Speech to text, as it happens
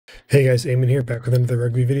Hey guys, Eamonn here, back with another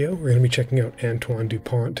rugby video. We're going to be checking out Antoine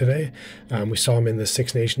Dupont today. We saw him in the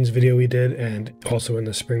Six Nations video we did, and also in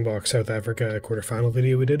the Springboks South Africa quarterfinal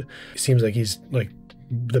video we did. It seems like he's like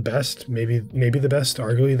the best, maybe the best,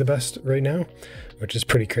 arguably the best right now, which is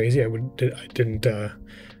pretty crazy. I didn't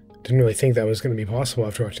really think that was going to be possible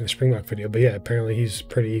after watching the Springbok video, but yeah, apparently he's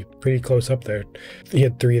pretty close up there. He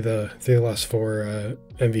had three of the last four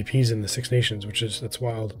MVPs in the Six Nations, that's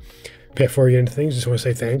wild. Before we get into things, just want to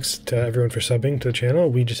say thanks to everyone for subbing to the channel.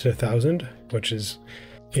 We just hit 1,000, which is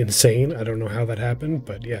insane. I don't know how that happened,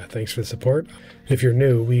 but yeah, thanks for the support. If you're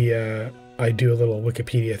new, I do a little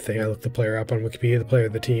Wikipedia thing. I look the player up on Wikipedia, the player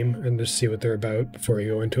of the team, and just see what they're about before you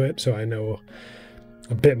go into it. So I know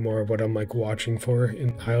a bit more of what I'm like watching for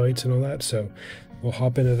in highlights and all that. So we'll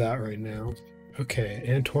hop into that right now. Okay,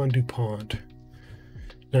 Antoine Dupont,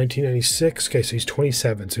 1996. Okay, so he's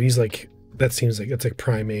 27. So he's like, that seems like that's like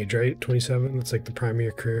prime age, right? 27. That's like the prime of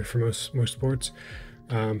your career for most sports.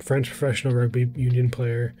 French professional rugby union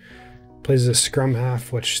player. Plays as a scrum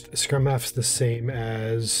half, which scrum half's the same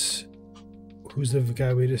as, who's the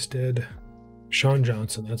guy we just did? Sean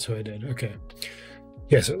Johnson. That's who I did. Okay.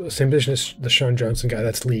 Yeah, so the same position as the Sean Johnson guy.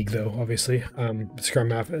 That's league though, obviously. Scrum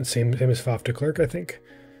half, and same as Faf de Klerk, I think.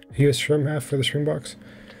 He was scrum half for the Springboks.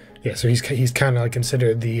 Yeah, so he's kind of like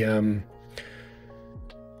considered the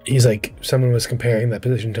he's like, someone was comparing that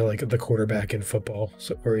position to like the quarterback in football,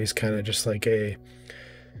 so where he's kind of just like he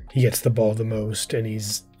gets the ball the most and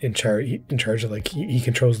he's in charge of like he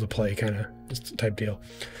controls the play kind of type deal.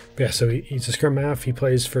 But yeah, so he's a scrum half. He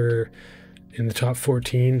plays for in the top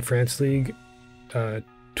 14 France League,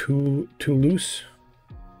 Toulouse,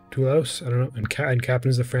 I don't know, and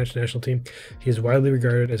captains the French national team. He is widely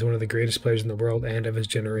regarded as one of the greatest players in the world and of his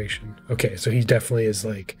generation. Okay, so he definitely is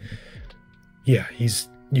like, yeah,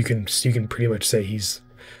 you can pretty much say he's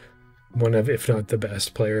one of, if not the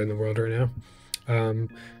best player in the world right now.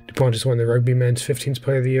 Dupont just won the Rugby Men's 15th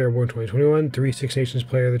Player of the Year award 2021, 3 Six Nations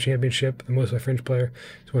Player of the Championship, the most by a French player.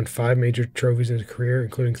 He's won 5 major trophies in his career,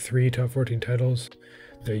 including 3 top 14 titles,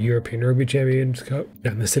 the European Rugby Champions Cup,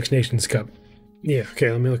 and the Six Nations Cup. Yeah,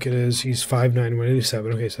 okay, let me look at his. He's 5'9",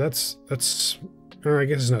 187. Okay, so that's I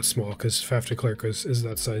guess it's not small because Faf de Klerk is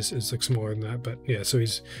that size, is like smaller than that, but yeah, so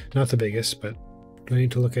he's not the biggest, but I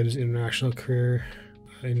need to look at his international career,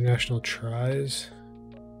 international tries.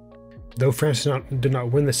 Though France did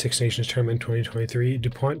not win the Six Nations tournament in 2023,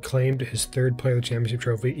 Dupont claimed his 3rd Player of the Championship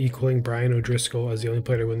trophy, equaling Brian O'Driscoll as the only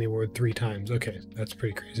player to win the award 3 times. Okay, that's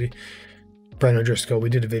pretty crazy. Brian O'Driscoll, we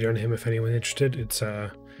did a video on him if anyone's interested. It's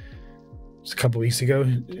a couple weeks ago.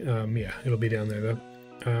 Yeah, it'll be down there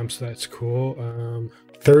though. So that's cool.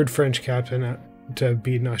 3rd French captain to have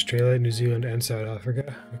beaten Australia, New Zealand, and South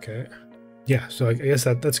Africa. Okay. Yeah, so I guess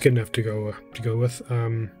that's good enough to go with.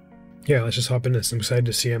 Yeah, let's just hop into this. I'm excited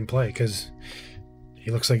to see him play because he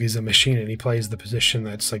looks like he's a machine and he plays the position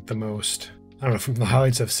that's like the most. I don't know, from the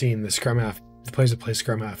highlights I've seen, the scrum half, the players that play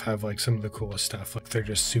scrum half have like some of the coolest stuff. Like they're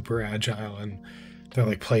just super agile and they're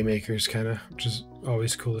like playmakers kind of, which is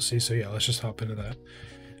always cool to see. So yeah, let's just hop into that.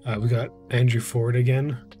 We got Andrew Ford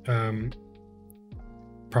again.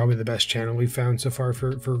 Probably the best channel we've found so far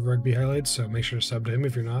for rugby highlights, so make sure to sub to him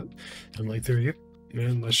if you're not. I'm like there you go,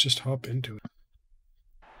 and let's just hop into it.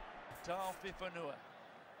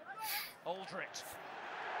 Aldrich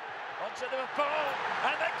onto the ball,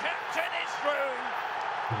 and the captain is through.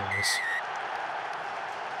 Nice.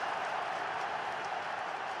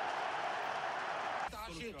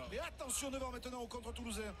 Et attention devant maintenant au contre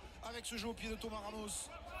toulousain avec ce jeu au pied de Thomas Ramos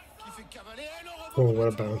qui fait cavaler. Oh, what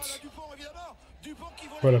a bounce.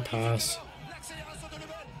 What a pass.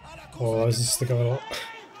 Oh, is this like a little...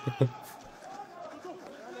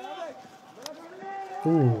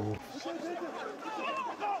 Ooh.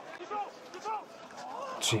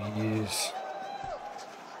 Jeez.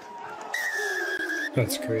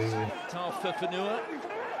 That's crazy.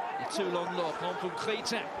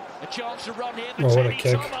 A chance to run here. Oh, what a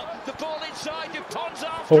kick. The ball inside, Dupont's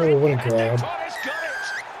after Oh, what a grab.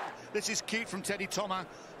 This is cute from Teddy Thomas,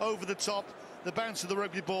 over the top, the bounce of the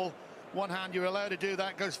rugby ball. One hand, you're allowed to do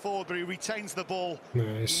that, goes forward, but he retains the ball.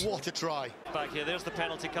 Nice. What a try. Back here, there's the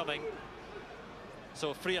penalty coming.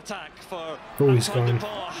 So free attack for Antoine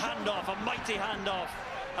Dupont, handoff, a mighty handoff.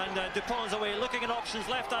 And Dupont's away, looking at options,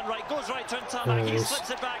 left and right, goes right to Ntama, he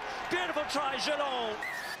slips it back. Beautiful try, Gelon.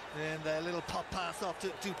 And a little pop pass off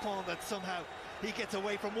to Dupont that somehow he gets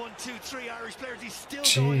away from 1, 2, 3 Irish players. He's still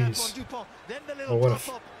going, Antoine Dupont. Then the little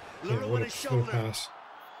pop up, Lura with his shoulder. Pass.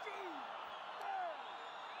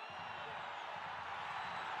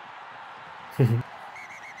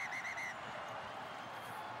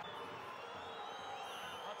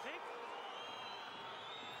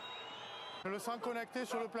 Je le sens connecté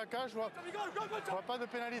sur le plaquage, je vois pas de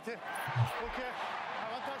pénalité. Ok,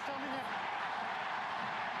 avantage terminé.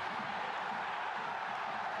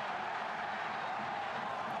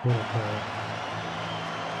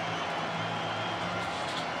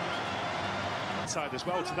 Side as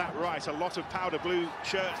well to that right, a lot of powder blue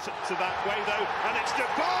shirts to that way though, and it's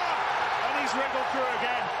Dupont, and he's wriggled through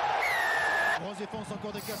again. Grosse défense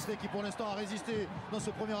encore des Casselet qui pour l'instant a résisté dans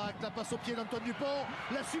ce premier acte. La passe au pied d'Antoine Dupont,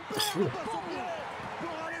 la superbe passe au pied.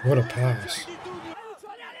 What a pass.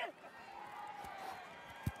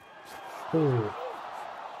 Oh.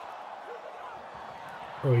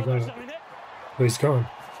 Oh, he got it. Oh, he's gone.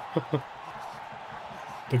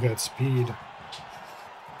 They got speed.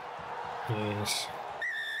 Nice.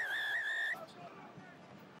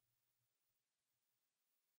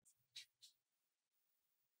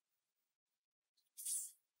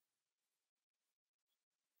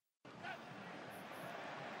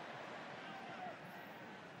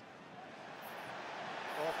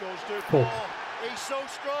 Off goes Dupont. He's so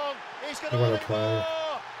strong. He's going to win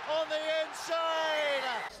on the inside.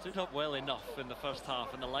 Stood up well enough in the first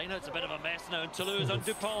half, and the line-out's a bit of a mess now in Toulouse on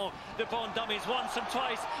Dupont. Dupont dummies once and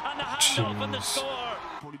twice, and the handoff and the score.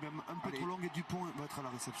 Pour lui-même un peu trop longue et Dupont va être à la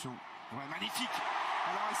réception. Ouais, magnifique.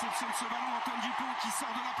 À la réception de ce ballon, Antoine Dupont qui sort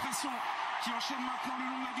de la pression, qui enchaîne maintenant le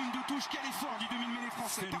long de la ligne de touche. Quel effort du demi-mêlée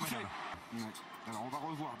français, parfait. Ouais. Alors on va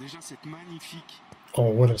revoir déjà cette magnifique. Oh,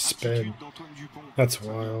 what a spin. That's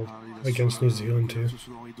wild. Against New Zealand too.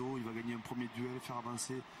 Il va gagner un premier duel, faire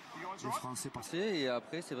avancer les Français. Et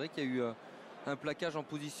après, c'est vrai qu'il y a eu un plaquage en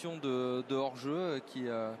position de hors-jeu qui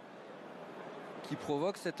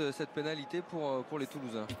provoque cette pénalité pour les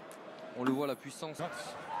Toulousains. On le voit, la puissance. A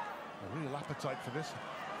real appetite for this.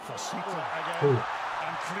 Oh.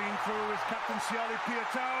 And clean through is Captain Siali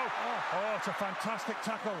Pietao. Oh, it's a fantastic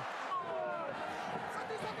tackle.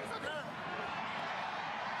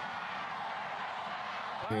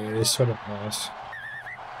 Yeah, they sort of pass.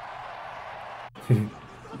 Dupont.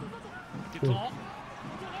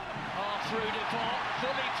 Through Dupont.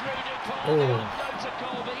 Fully through Dupont. Loads of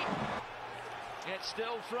Colby. Yet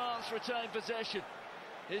still France retain possession.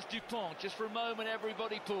 Here's Dupont. Just for a moment,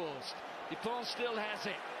 everybody paused. Dupont still has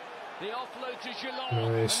it. The offload to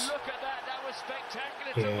Geelong. Nice. And look at that. That was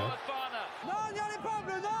spectacular to Moefana. Non, n'y allez pas,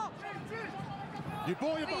 bleu, non.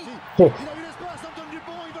 Dupont est parti. Oh. Il a eu l'espace, Antoine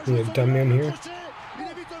Dupont. Il va jouer son dummy in here. Il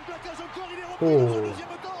évite un plaquage encore. Il est repris dans ce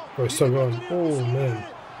deuxième temps. Oh, he's still going. Oh, man.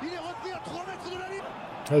 Il est repris à 3 mètres de la ligne.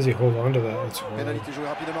 How does he hold on to that? That's wild. Pénalité jouée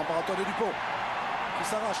rapidement par Antoine Dupont qui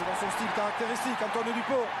s'arrache dans son style caractéristique. Antoine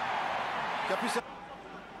Dupont qui a pu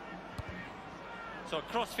So a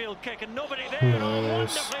crossfield kick and nobody there. Nice. Oh,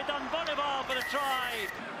 wonderfully done, Bonneville for the try.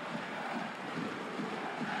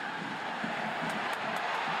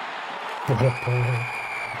 What a ball.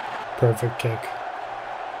 Perfect kick.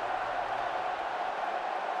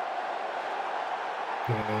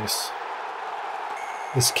 Nice.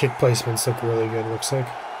 This kick placements look really good, looks like.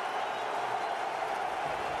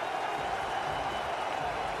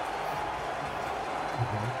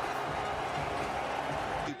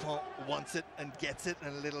 Dupont wants it and gets it,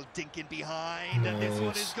 and a little dink in behind, and this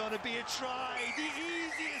one is going to be a try, the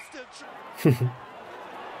easiest of tries.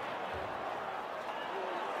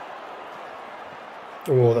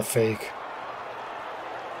 Oh, the fake.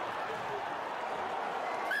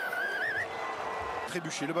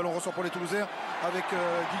 trébuché. Le ballon ressort pour les Toulousains avec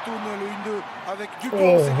Guitoun, le 1-2 avec Dupont.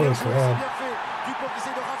 Oh, c'est what bien a joué, grab. c'est bien fait. Dupont qui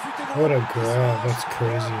essaie de rafuter. What a grab, that's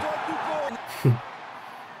crazy.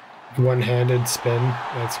 One-handed spin,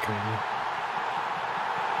 that's crazy.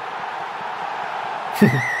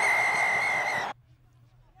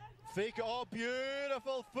 Fake, oh,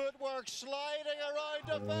 beautiful footwork, sliding around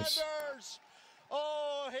defenders.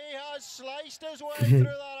 Oh, he has sliced his way through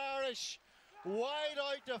that Irish wide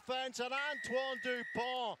out defence, and Antoine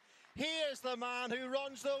Dupont, he is the man who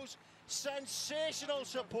runs those sensational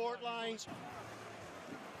support lines.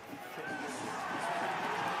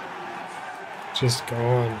 Just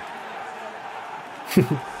gone.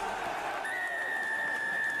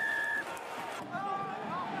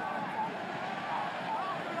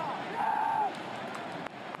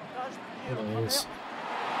 Nice.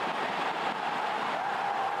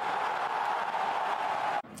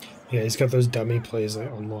 Yeah, he's got those dummy plays that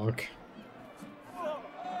unlock.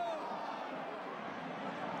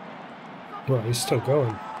 Well, he's still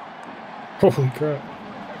going. Holy crap.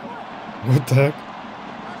 What the heck?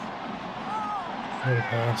 What a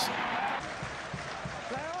pass.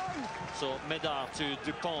 So Médard to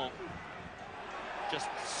Dupont. Just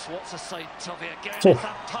swats aside Tovey again. Oh. It's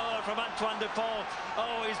that power from Antoine Dupont.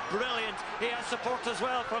 Oh, he's brilliant. He has support as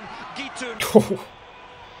well from Guitoun. Oh,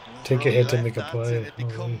 take a hit to make a play. It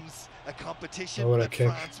becomes a competition. What a Let kick.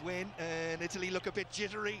 France win, and Italy look a bit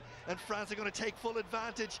jittery, and France are going to take full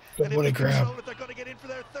advantage. But And what a if they grab. control it, they're going to get in for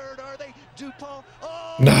their third, are they? Dupont.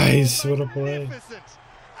 Oh, Nice, what a play. magnificent.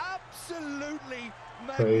 Absolutely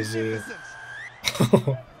Crazy.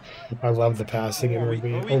 magnificent. I love the passing in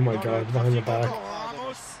rugby. Oh my god, behind the back.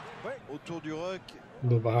 Autour du ruck.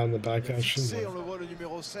 The behind the back action. Fixé, on le voit, le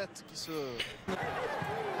numéro 7 qui se...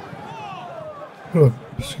 Oh,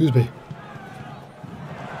 excuse me.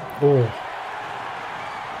 Oh.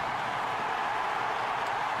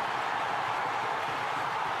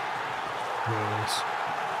 Nice.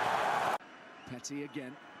 Petty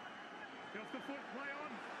again.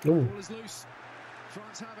 Oh. Ball is loose.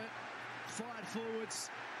 France have it. Fired forwards.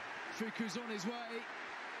 Fuku's on his way.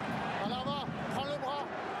 À l'avant, prends le bras.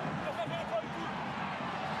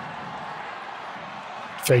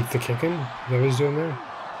 Fake the kicking. Is that what he's doing there?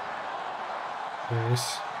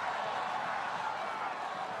 Nice.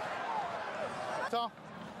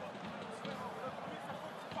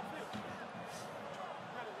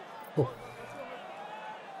 Oh.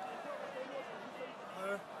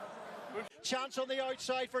 Chance on the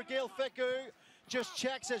outside for Gil Fiku. Just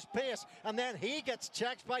checks his pace, and then he gets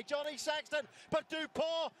checked by Johnny Sexton. But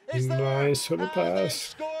Dupont is there. Nice, what a and they pass.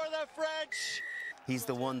 score the French. He's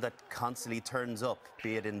the one that constantly turns up,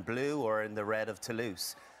 be it in blue or in the red of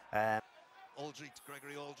Toulouse.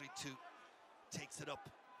 Gregory Aldridge too takes it up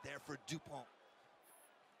there for Dupont.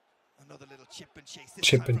 Another little chip and chase.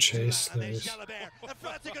 Chip and chase, and then nice. Jalabert. And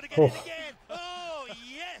France are going to get it again. Oh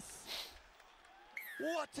yes!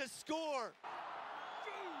 What a score!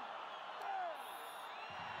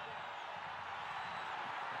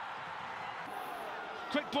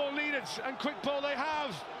 Quick ball leaders, and quick ball they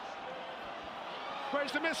have.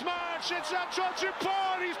 Where's the mismatch? It's Antoine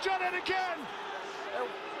Dupont. He's done it again.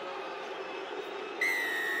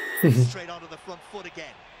 Straight onto the front foot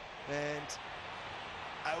again, and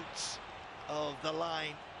out of the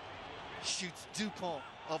line shoots Dupont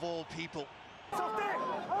of all people.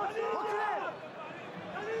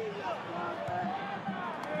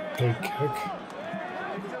 Big kick.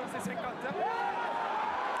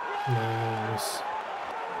 Nice.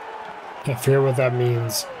 I forget what that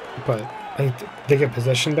means, but I think they get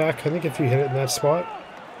possession back. I think if you hit it in that spot,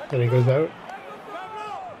 then it goes out.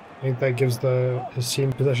 I think that gives his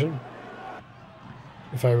team possession,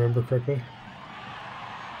 if I remember correctly.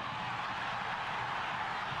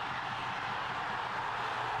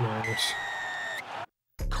 Nice.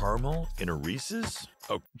 Caramel in a Reese's?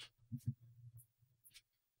 Oh.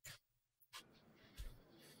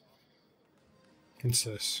 What's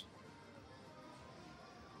this?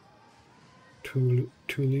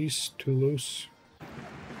 Toulouse.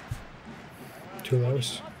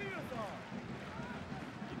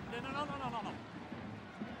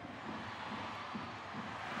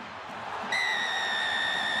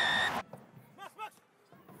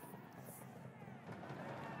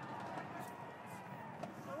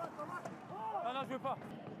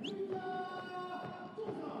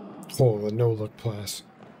 Oh, the no-look pass.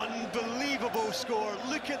 Unbelievable score.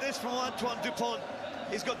 Look at this from Antoine Dupont.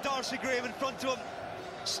 He's got Darcy Graham in front of him.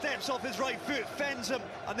 Steps off his right foot, fends him,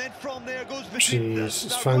 and then from there goes between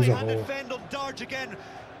that right-handed fend on Darge again.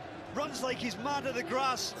 Runs like he's mad at the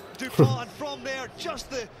grass. Dupont, and from there, just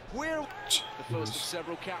the where. The first of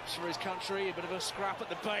several caps for his country. A bit of a scrap at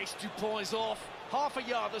the base. Dupont is off. Half a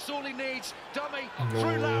yard. That's all he needs. Dummy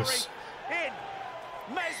through Lowry. In.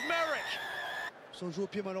 Mesmeric. Son jeu au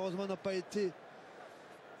pied malheureusement n'a pas été.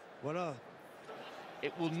 Voilà.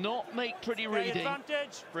 It will not make pretty reading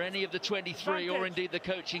for any of the 23 or indeed the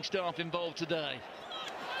coaching staff involved today.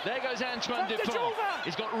 There goes Antoine Dupont.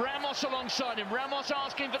 He's got Ramos alongside him. Ramos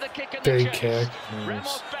asking for the kick and the chase.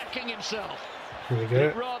 Ramos backing himself.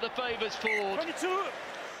 It rather favours Ford.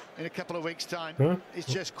 In a couple of weeks' time, he's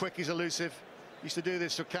just quick, he's elusive. Used to do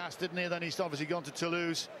this for Cass, didn't he? Then he's obviously gone to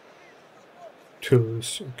Toulouse.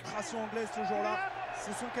 Toulouse. Anglaise ce jour-là,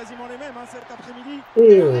 ce sont quasiment les mêmes cet après-midi.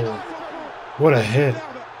 Oh, what a hit!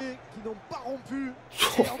 Qui n'ont pas rompu.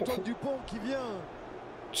 C'est Antoine Dupont qui vient.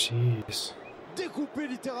 Jeez. Découper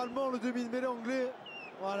littéralement le demi-mêlée anglais.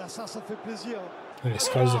 Voilà, ça fait plaisir. Nice,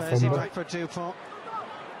 guys, a fumble. Back for Dupont.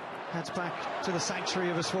 Heads back to the sanctuary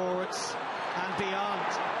of his forwards and beyond.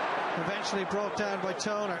 Eventually brought down by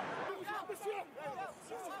Toner.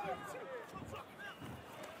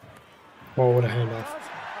 Oh, what a handoff.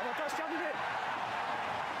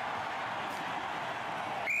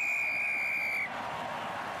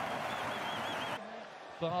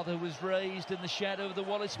 Father was raised in the shadow of the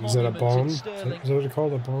Wallace Is that a Monument bomb? in Is Stirling. that what you call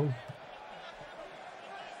it, a bomb?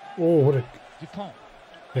 Oh, what a... Dupont.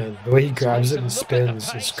 And the way he grabs it and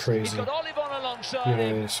spins is crazy.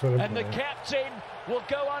 Nice. And the captain will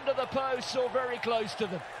go under the posts or very close to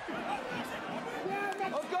them.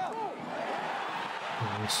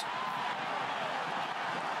 Nice.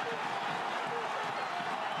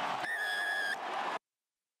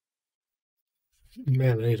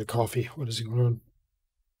 Man, I need a coffee. What is going on?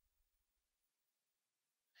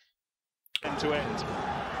 End to end.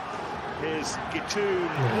 Here's Guitoun.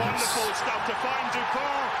 Wonderful stuff to find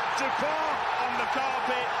Dupont. Dupont on the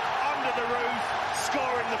carpet, under the roof,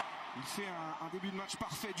 scoring the... Il fait un début de match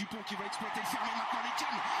parfait. Dupont qui va exploiter le fermé maintenant les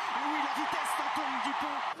cannes. Et oui, la vitesse d'Antoine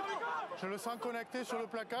Dupont. Je le sens connecté sur le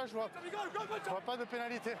plaquage. Je vois pas de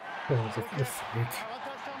pénalité. Oh, the freak.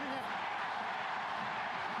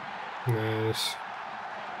 Nice.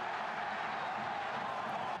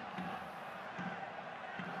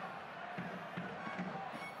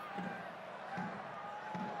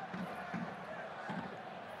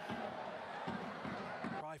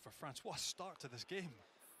 For France, what a start to this game.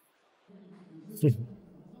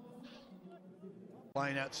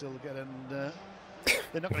 Line out still get and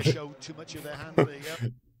they're not going to show too much of their hand. There you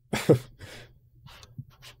go.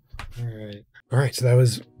 All right. So that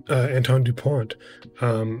was Antoine Dupont.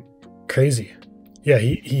 Crazy. Yeah,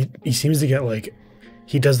 he seems to get like,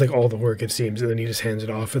 he does like all the work it seems, and then he just hands it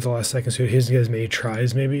off at the last second. So he doesn't get as many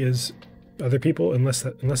tries maybe as other people, unless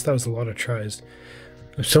that was a lot of tries.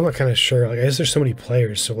 I'm still not kind of sure. Like, I guess there's so many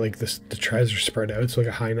players, so like the tries are spread out, so like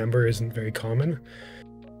a high number isn't very common.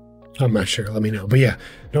 I'm not sure. Let me know. But yeah,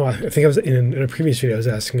 no, I think I was in a previous video. I was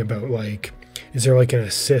asking about like, is there like an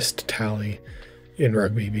assist tally in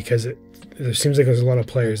rugby? Because there seems like there's a lot of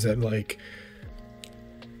players that like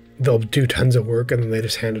they'll do tons of work and then they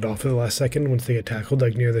just hand it off at the last second once they get tackled,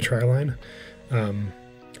 like near the try line. So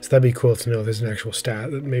that'd be cool to know if there's an actual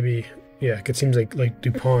stat that maybe, yeah, it seems like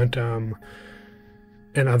Dupont.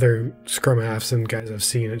 And other scrum halves and guys I've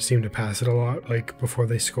seen it seem to pass it a lot, like before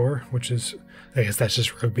they score, which is, I guess that's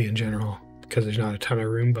just rugby in general because there's not a ton of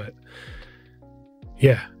room. But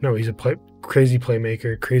yeah, no, he's a crazy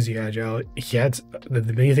playmaker, crazy agile. He had the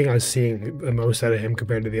main thing I was seeing the most out of him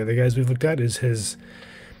compared to the other guys we've looked at is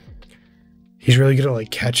he's really good at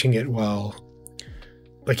like catching it while,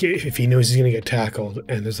 like if he knows he's gonna get tackled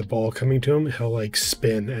and there's a ball coming to him, he'll like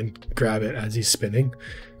spin and grab it as he's spinning.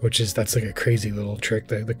 That's like a crazy little trick.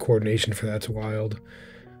 The coordination for that's wild.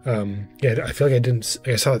 Yeah, I feel like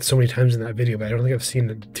I saw it so many times in that video, but I don't think I've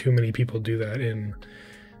seen too many people do that in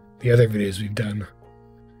the other videos we've done.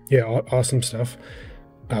 Yeah, awesome stuff.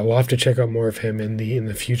 We'll have to check out more of him in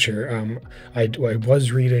the future. I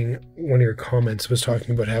was reading one of your comments was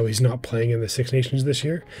talking about how he's not playing in the Six Nations this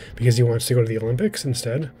year because he wants to go to the Olympics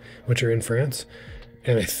instead, which are in France.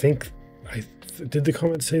 And I think did the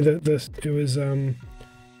comment say that it was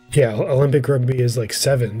yeah, Olympic rugby is like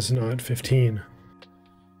 7s, not 15.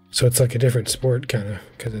 So it's like a different sport, kind of,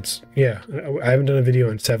 because it's, yeah, I haven't done a video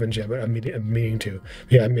on 7s yet, but I'm meaning to.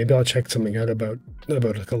 Yeah, maybe I'll check something out about like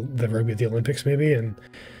the rugby at the Olympics, maybe, and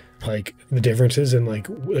like the differences, and like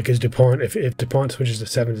is Dupont, if Dupont switches to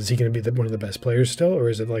 7s, is he going to be one of the best players still, or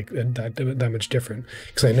is it like that much different?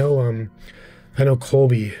 Because I know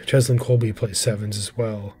Cheslin Colby plays 7s as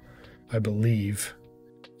well, I believe.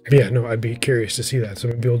 But yeah, no, I'd be curious to see that. So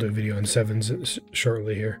maybe we'll do a video on 7s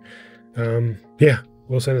shortly here. Yeah,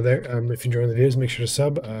 we'll send it there. If you're enjoying the videos, make sure to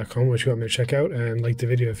sub, comment what you want me to check out, and like the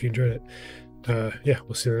video if you enjoyed it. Yeah,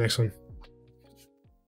 we'll see you in the next one.